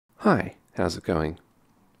Hi, how's it going?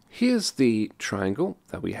 Here's the triangle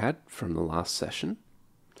that we had from the last session.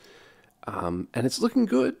 And it's looking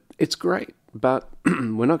good. It's great, but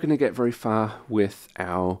we're not going to get very far with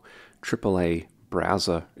our AAA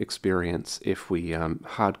browser experience if we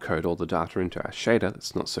hard code all the data into our shader.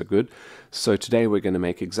 That's not so good. So today we're going to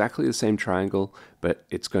make exactly the same triangle, but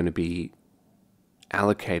it's going to be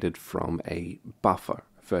allocated from a buffer,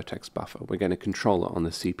 Vertex buffer. We're going to control it on the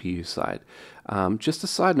CPU side. Just a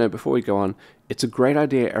side note before we go on, it's a great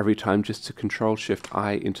idea every time just to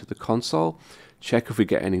Control-Shift-I into the console, check if we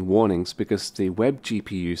get any warnings, because the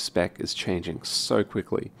WebGPU spec is changing so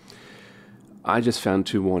quickly. I just found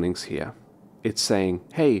 2 warnings here. It's saying,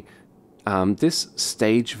 hey, this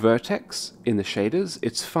stage vertex in the shaders,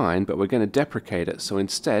 it's fine, but we're going to deprecate it, so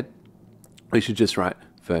instead we should just write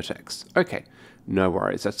vertex. Okay, no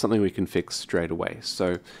worries, that's something we can fix straight away.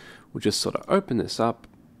 So we'll just sort of open this up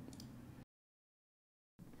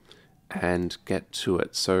and get to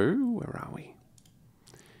it. So where are we?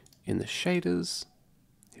 In the shaders,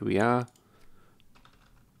 here we are.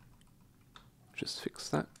 Just fix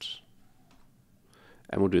that.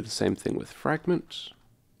 And we'll do the same thing with fragment.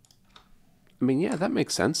 I mean, yeah, that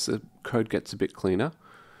makes sense. The code gets a bit cleaner.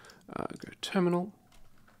 Go terminal.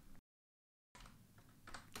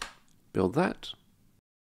 Build that.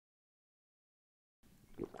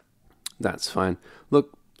 That's fine.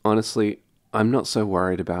 Look, honestly, I'm not so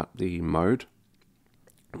worried about the mode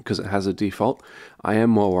because it has a default. I am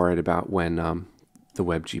more worried about when the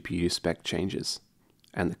WebGPU spec changes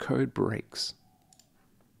and the code breaks.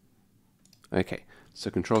 Okay,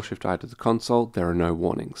 so Control-Shift-I to the console. There are no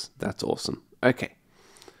warnings. That's awesome. Okay.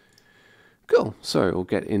 Cool. So we'll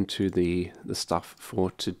get into the stuff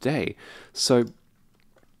for today. So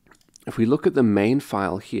if we look at the main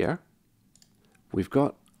file here, we've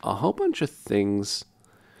got a whole bunch of things.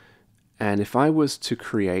 And if I was to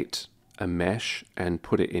create a mesh and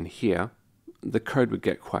put it in here, the code would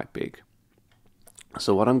get quite big.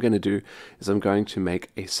 So what I'm going to do is I'm going to make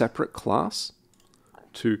a separate class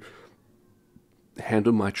to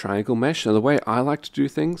handle my triangle mesh. Now the way I like to do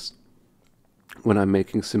things when I'm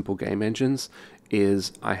making simple game engines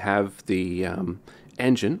is I have the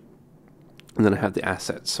engine, and then I have the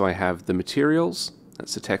assets. So I have the materials,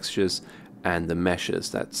 that's the textures, and the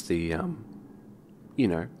meshes, that's the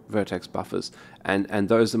vertex buffers, and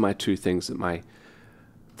those are my 2 things that I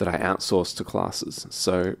outsource to classes.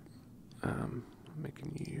 So make a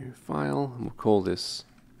new file, and we'll call this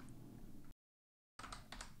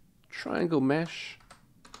triangle mesh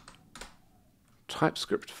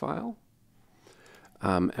TypeScript file,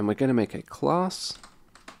 and we're going to make a class.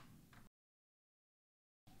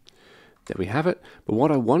 There we have it. But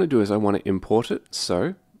what I want to do is I want to import it.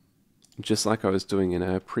 So just like I was doing in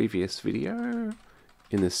a previous video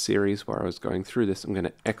in this series where I was going through this, I'm going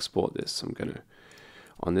to export this. I'm going to,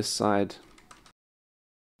 on this side,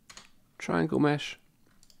 triangle mesh.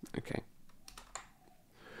 Okay.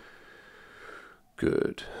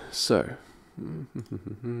 Good. So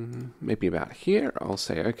maybe about here, I'll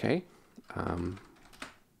say, okay.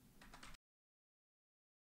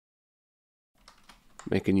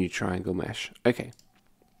 Make a new triangle mesh. Okay.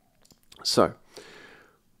 So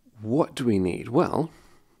what do we need? Well,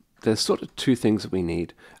 there's sort of 2 things that we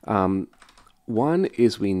need. One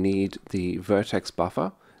is we need the vertex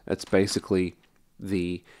buffer. That's basically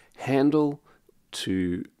the handle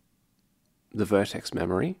to the vertex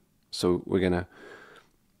memory. So we're going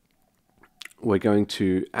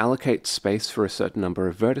to allocate space for a certain number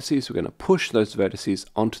of vertices. We're going to push those vertices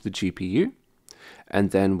onto the GPU.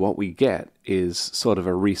 And then what we get is sort of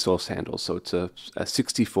a resource handle. So it's a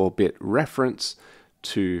 64-bit reference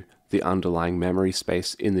to the underlying memory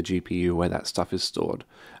space in the GPU where that stuff is stored.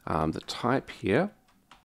 The type here.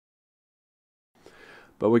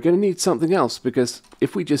 But we're going to need something else, because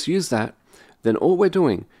if we just use that, then all we're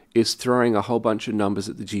doing is throwing a whole bunch of numbers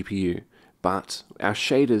at the GPU. But our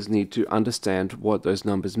shaders need to understand what those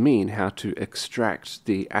numbers mean, how to extract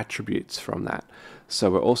the attributes from that. So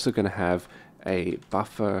we're also going to have a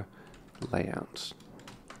buffer layout.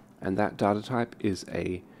 And that data type is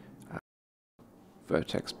a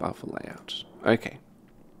vertex buffer layout. Okay,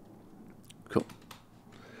 cool.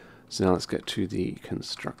 So now let's get to the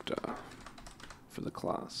constructor for the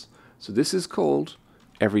class. So this is called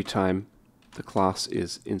every time the class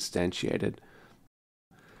is instantiated.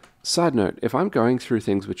 Side note, if I'm going through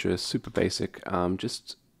things which are super basic, and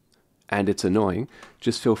it's annoying,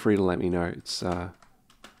 just feel free to let me know. It's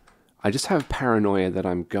I just have paranoia that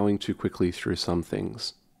I'm going too quickly through some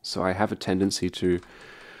things. So I have a tendency to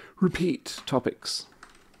repeat topics,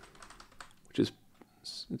 which is,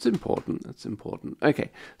 it's important. Okay,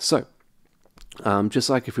 so Just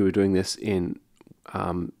like if we were doing this in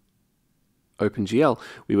OpenGL,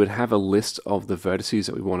 we would have a list of the vertices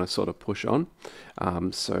that we want to sort of push on.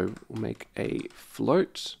 So we'll make a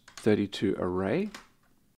float 32 array.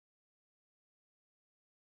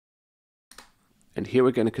 And here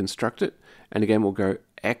we're going to construct it. And again, we'll go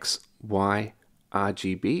X, Y,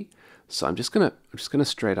 RGB. So I'm just gonna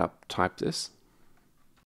straight up type this.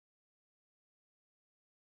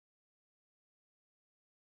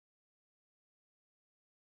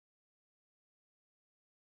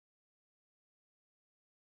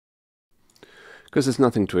 Because there's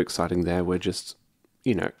nothing too exciting there. We're just,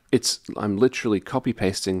 you know, I'm literally copy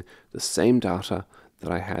pasting the same data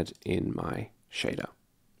that I had in my shader,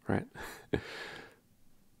 right? It's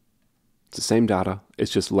the same data.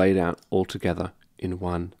 It's just laid out all together in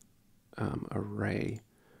one array.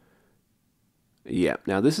 Yeah,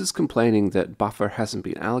 now this is complaining that buffer hasn't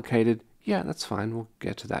been allocated. Yeah, that's fine. We'll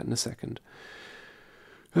get to that in a second.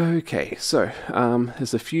 Okay, so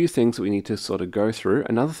there's a few things that we need to sort of go through.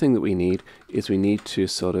 Another thing that we need is we need to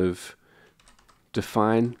sort of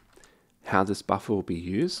define how this buffer will be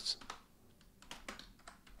used.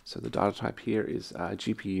 So the data type here is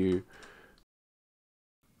GPU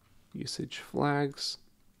usage flags.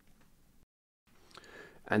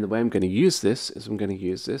 And the way I'm going to use this is I'm going to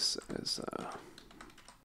use this as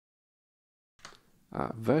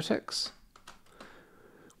Vertex,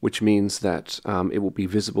 which means that it will be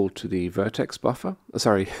visible to the Vertex buffer.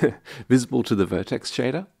 Sorry, visible to the Vertex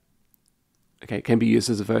shader. Okay, it can be used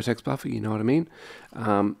as a Vertex buffer, you know what I mean?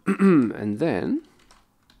 And then,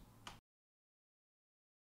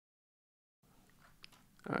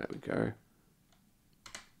 there we go.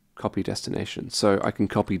 Copy destination. So I can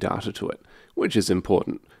copy data to it, which is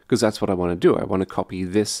important because that's what I want to do. I want to copy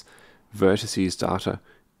this vertices data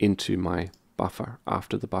into my buffer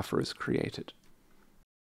after the buffer is created.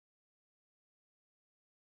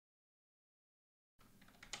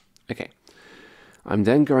 Okay, I'm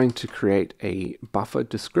then going to create a buffer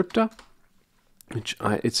descriptor, which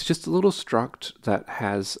it's just a little struct that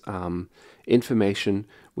has information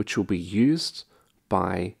which will be used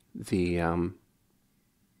by the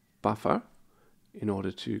buffer in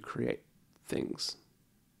order to create things.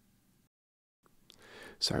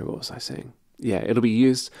 Sorry, what was I saying? Yeah, it'll be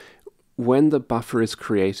used when the buffer is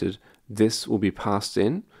created. This will be passed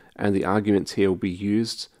in, and the arguments here will be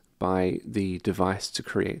used by the device to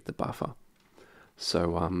create the buffer.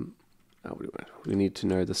 So we need to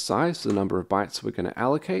know the size, the number of bytes we're going to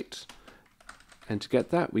allocate, and to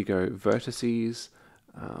get that we go vertices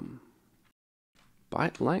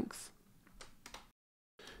byte length.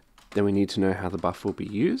 Then we need to know how the buffer will be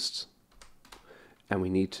used. And we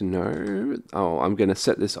need to know, I'm going to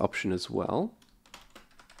set this option as well.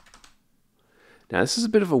 Now this is a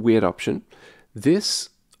bit of a weird option. This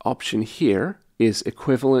option here is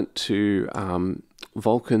equivalent to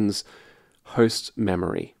Vulkan's host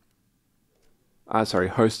memory.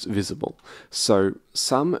 Host visible. So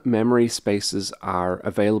some memory spaces are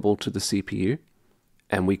available to the CPU,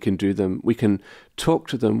 and we can talk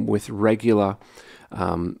to them with regular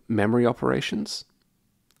memory operations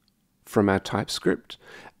from our TypeScript,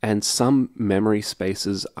 and some memory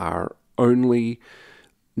spaces are only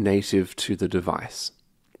native to the device.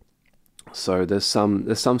 So there's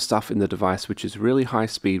some stuff in the device which is really high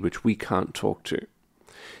speed which we can't talk to.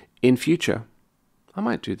 In future, I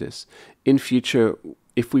might do this. In future,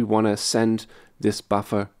 if we want to send this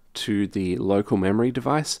buffer to the local memory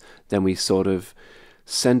device, then we sort of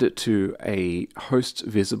send it to a host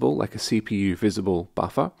visible, like a CPU visible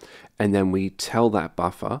buffer, and then we tell that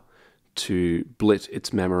buffer to blit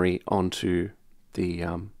its memory onto the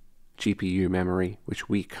GPU memory, which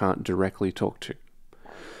we can't directly talk to,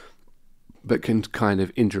 but can kind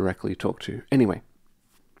of indirectly talk to. Anyway,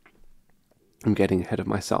 I'm getting ahead of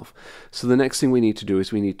myself. So the next thing we need to do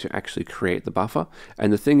is we need to actually create the buffer.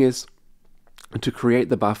 And the thing is, to create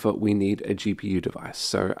the buffer, we need a GPU device.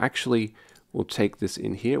 So actually, we'll take this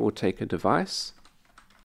in here. We'll take a device.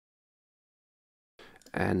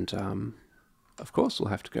 And of course, we'll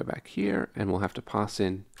have to go back here and we'll have to pass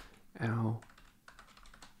in our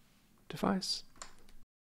device.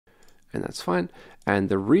 And that's fine. And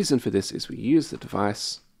the reason for this is we use the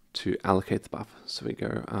device to allocate the buffer. So we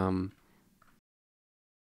go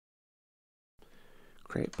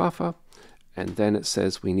create buffer, and then it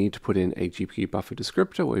says we need to put in a GPU buffer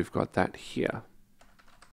descriptor. We've got that here.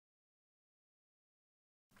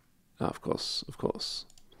 Oh, of course, it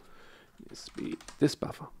needs to be this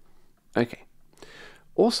buffer. Okay,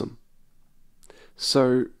 awesome.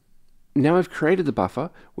 So now I've created the buffer,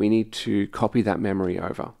 we need to copy that memory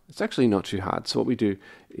over. It's actually not too hard. So what we do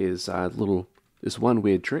is this one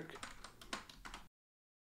weird trick.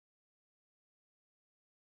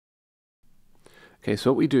 Okay,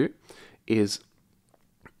 so what we do is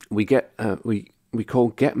we get we call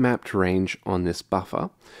get mapped range on this buffer,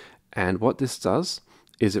 and what this does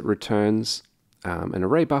is it returns an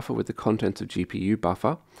array buffer with the contents of GPU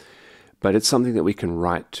buffer, but it's something that we can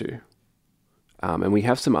write to. And we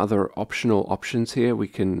have some other optional options here. We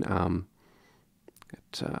can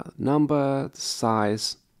get number, the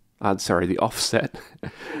size, the offset,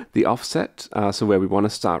 the offset, so where we want to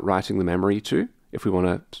start writing the memory to, if we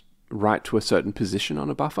want to write to a certain position on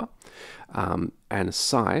a buffer, and a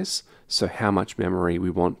size, so how much memory we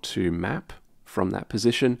want to map from that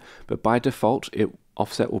position. But by default,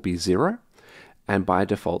 offset will be 0, and by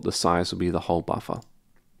default, the size will be the whole buffer.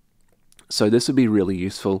 So this would be really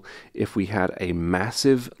useful if we had a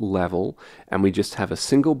massive level and we just have a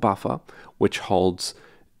single buffer which holds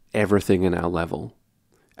everything in our level.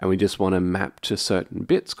 And we just want to map to certain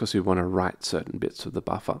bits because we want to write certain bits of the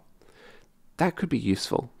buffer. That could be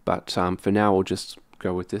useful, but for now we'll just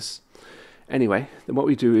go with this. Anyway, then what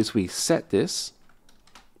we do is we set this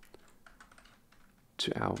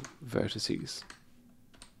to our vertices.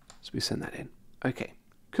 So we send that in. Okay,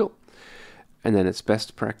 cool. And then it's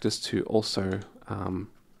best practice to also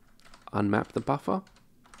unmap the buffer.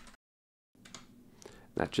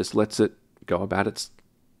 That just lets it go about its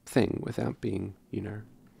thing without being,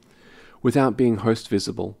 without being host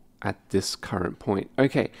visible at this current point.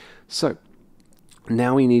 Okay, so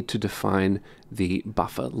now we need to define the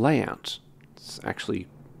buffer layout. It's actually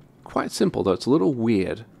quite simple, though it's a little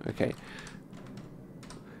weird. Okay.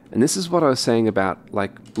 And this is what I was saying about,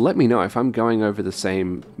 like, let me know if I'm going over the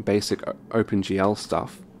same basic OpenGL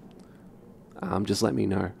stuff. Just let me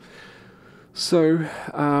know. So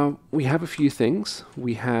we have a few things.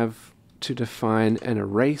 We have to define an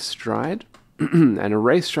array stride. An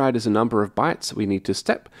array stride is a number of bytes that we need to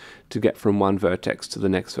step to get from one vertex to the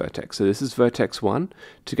next vertex. So this is vertex 1.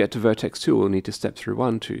 To get to vertex 2, we'll need to step through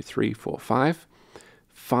 1, 2, 3, 4, 5.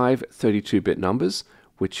 5 32-bit numbers,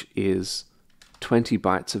 which is 20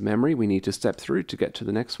 bytes of memory we need to step through to get to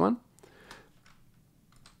the next one.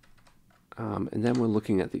 And then we're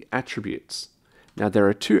looking at the attributes. Now there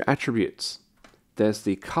are two attributes. There's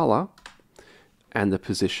the color and the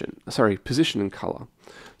position. Sorry, position and color.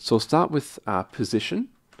 So we'll start with position.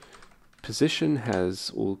 Position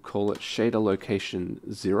has, we'll call it shader location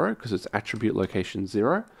 0 because it's attribute location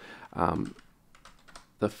 0.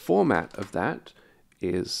 The format of that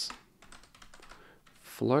is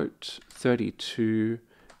float 32,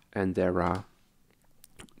 and there are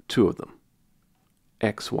two of them,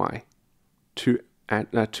 x, y, two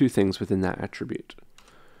things within that attribute.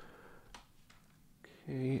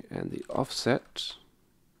 Okay, and the offset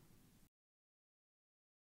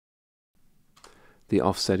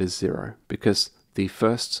is 0 because the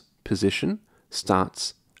first position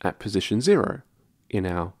starts at position 0 in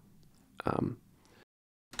our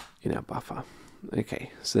buffer.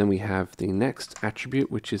 Okay, so then we have the next attribute,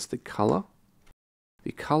 which is the color.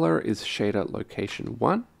 The color is shader location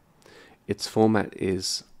 1. Its format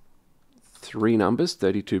is 3 numbers,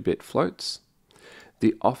 32-bit floats.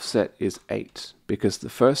 The offset is 8 because the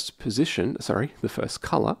first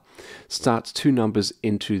color starts 2 numbers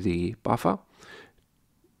into the buffer.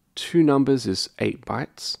 2 numbers is 8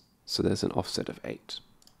 bytes, so there's an offset of 8.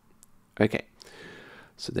 Okay,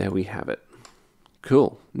 so there we have it.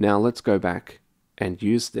 Cool. Now let's go back and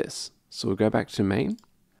use this. So we'll go back to main.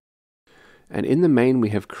 And in the main, we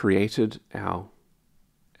have created our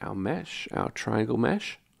mesh, our triangle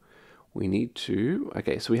mesh. We need to,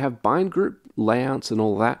 okay, so we have bind group layouts and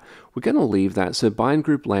all that. We're going to leave that. So bind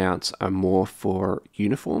group layouts are more for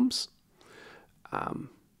uniforms.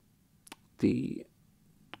 The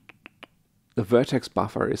vertex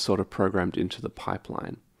buffer is sort of programmed into the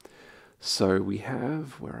pipeline. So we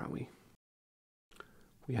have, where are we?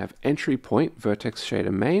 We have entry point, vertex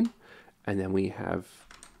shader main, and then we have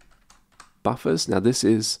buffers. Now this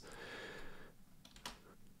is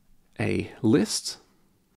a list.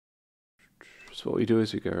 So what we do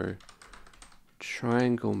is we go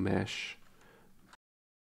triangle mesh,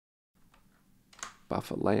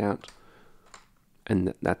 buffer layout,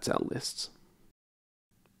 and that's our lists.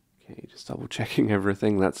 Okay, just double checking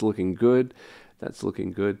everything. That's looking good. That's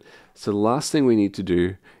looking good. So the last thing we need to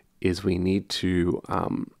do is we need to,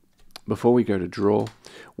 before we go to draw,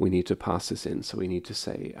 we need to pass this in. So we need to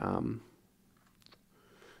say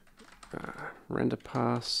render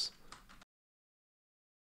pass,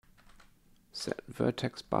 set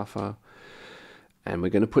vertex buffer, and we're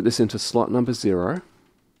going to put this into slot number 0,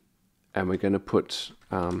 and we're going to put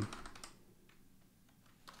our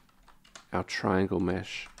triangle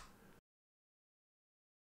mesh.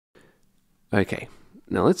 Okay,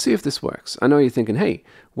 now let's see if this works. I know you're thinking, hey,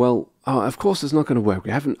 well, of course it's not going to work.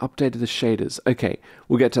 We haven't updated the shaders. Okay,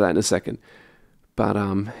 we'll get to that in a second. But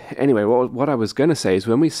anyway, what I was going to say is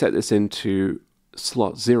when we set this into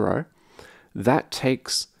slot 0, that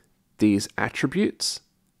takes these attributes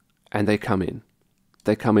and they come in.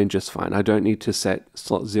 They come in just fine. I don't need to set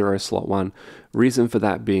slot 0, slot 1. Reason for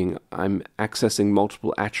that being I'm accessing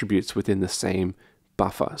multiple attributes within the same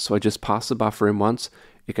buffer. So I just pass the buffer in once,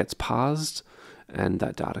 it gets parsed, and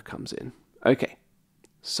that data comes in. Okay,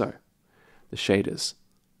 so the shaders.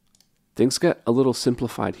 Things get a little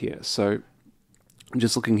simplified here. So I'm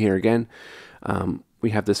just looking here again. We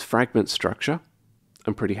have this fragment structure.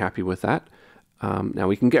 I'm pretty happy with that. Now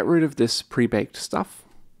we can get rid of this pre-baked stuff.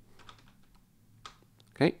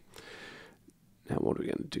 Okay. Now what are we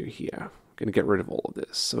going to do here? We're going to get rid of all of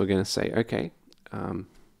this. So we're going to say, okay,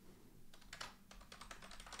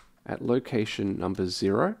 at location number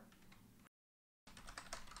 0,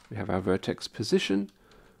 we have our vertex position,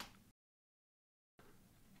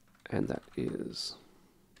 and that is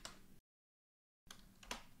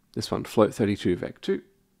this one, float32 vec2.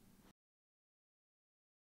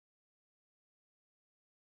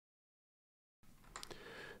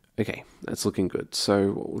 Okay, that's looking good.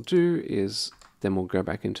 So what we'll do is then we'll go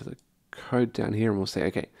back into the code down here and we'll say,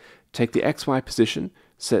 okay, take the XY position,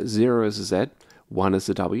 set 0 as a Z, 1 as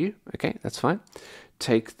a W. Okay, that's fine.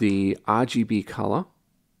 Take the RGB color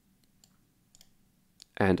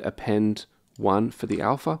and append 1 for the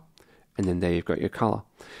alpha, and then there you've got your color.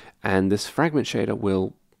 And this fragment shader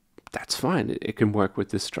will, that's fine. It can work with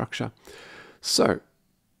this structure. So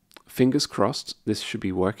fingers crossed, this should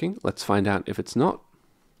be working. Let's find out if it's not.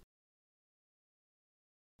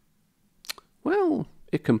 Well,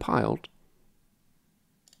 it compiled,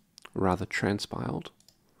 rather transpiled.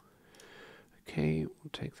 Okay,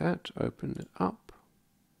 we'll take that, open it up.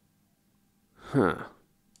 Huh.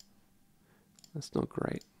 That's not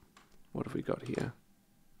great. What have we got here?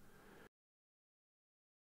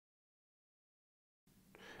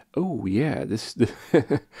 Oh yeah, this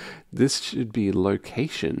this should be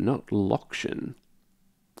location, not loction.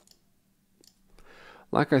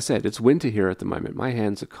 Like I said, it's winter here at the moment. My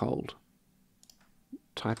hands are cold.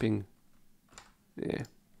 Typing, yeah.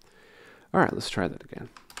 All right, let's try that again.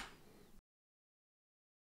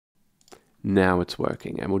 Now it's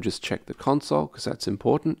working, and we'll just check the console because that's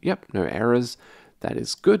important. Yep, no errors. That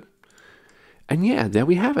is good. And yeah, there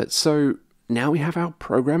we have it. So now we have our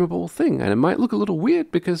programmable thing, and it might look a little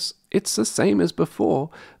weird because it's the same as before.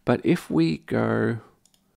 But if we go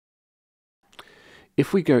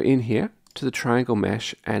in here to the triangle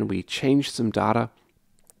mesh and we change some data,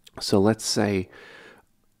 so let's say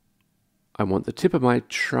I want the tip of my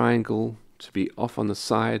triangle to be off on the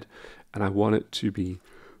side, and I want it to be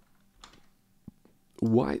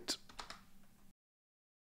white.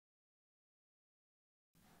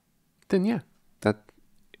 Then yeah,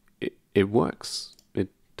 it works. It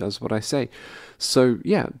does what I say. So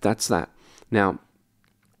yeah, that's that. Now,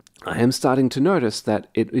 I am starting to notice that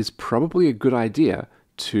it is probably a good idea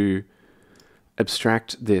to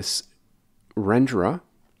abstract this renderer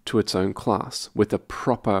to its own class with a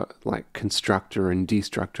proper like constructor and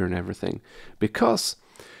destructor and everything, because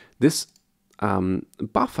this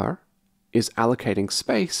buffer is allocating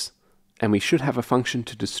space, and we should have a function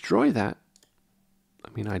to destroy that. I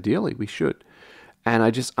mean, ideally we should. And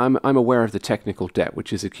I'm aware of the technical debt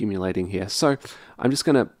which is accumulating here, so I'm just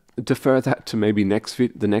going to defer that to maybe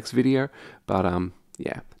the next video. But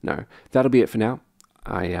yeah, no, that'll be it for now.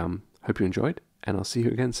 I hope you enjoyed, and I'll see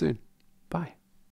you again soon. Bye.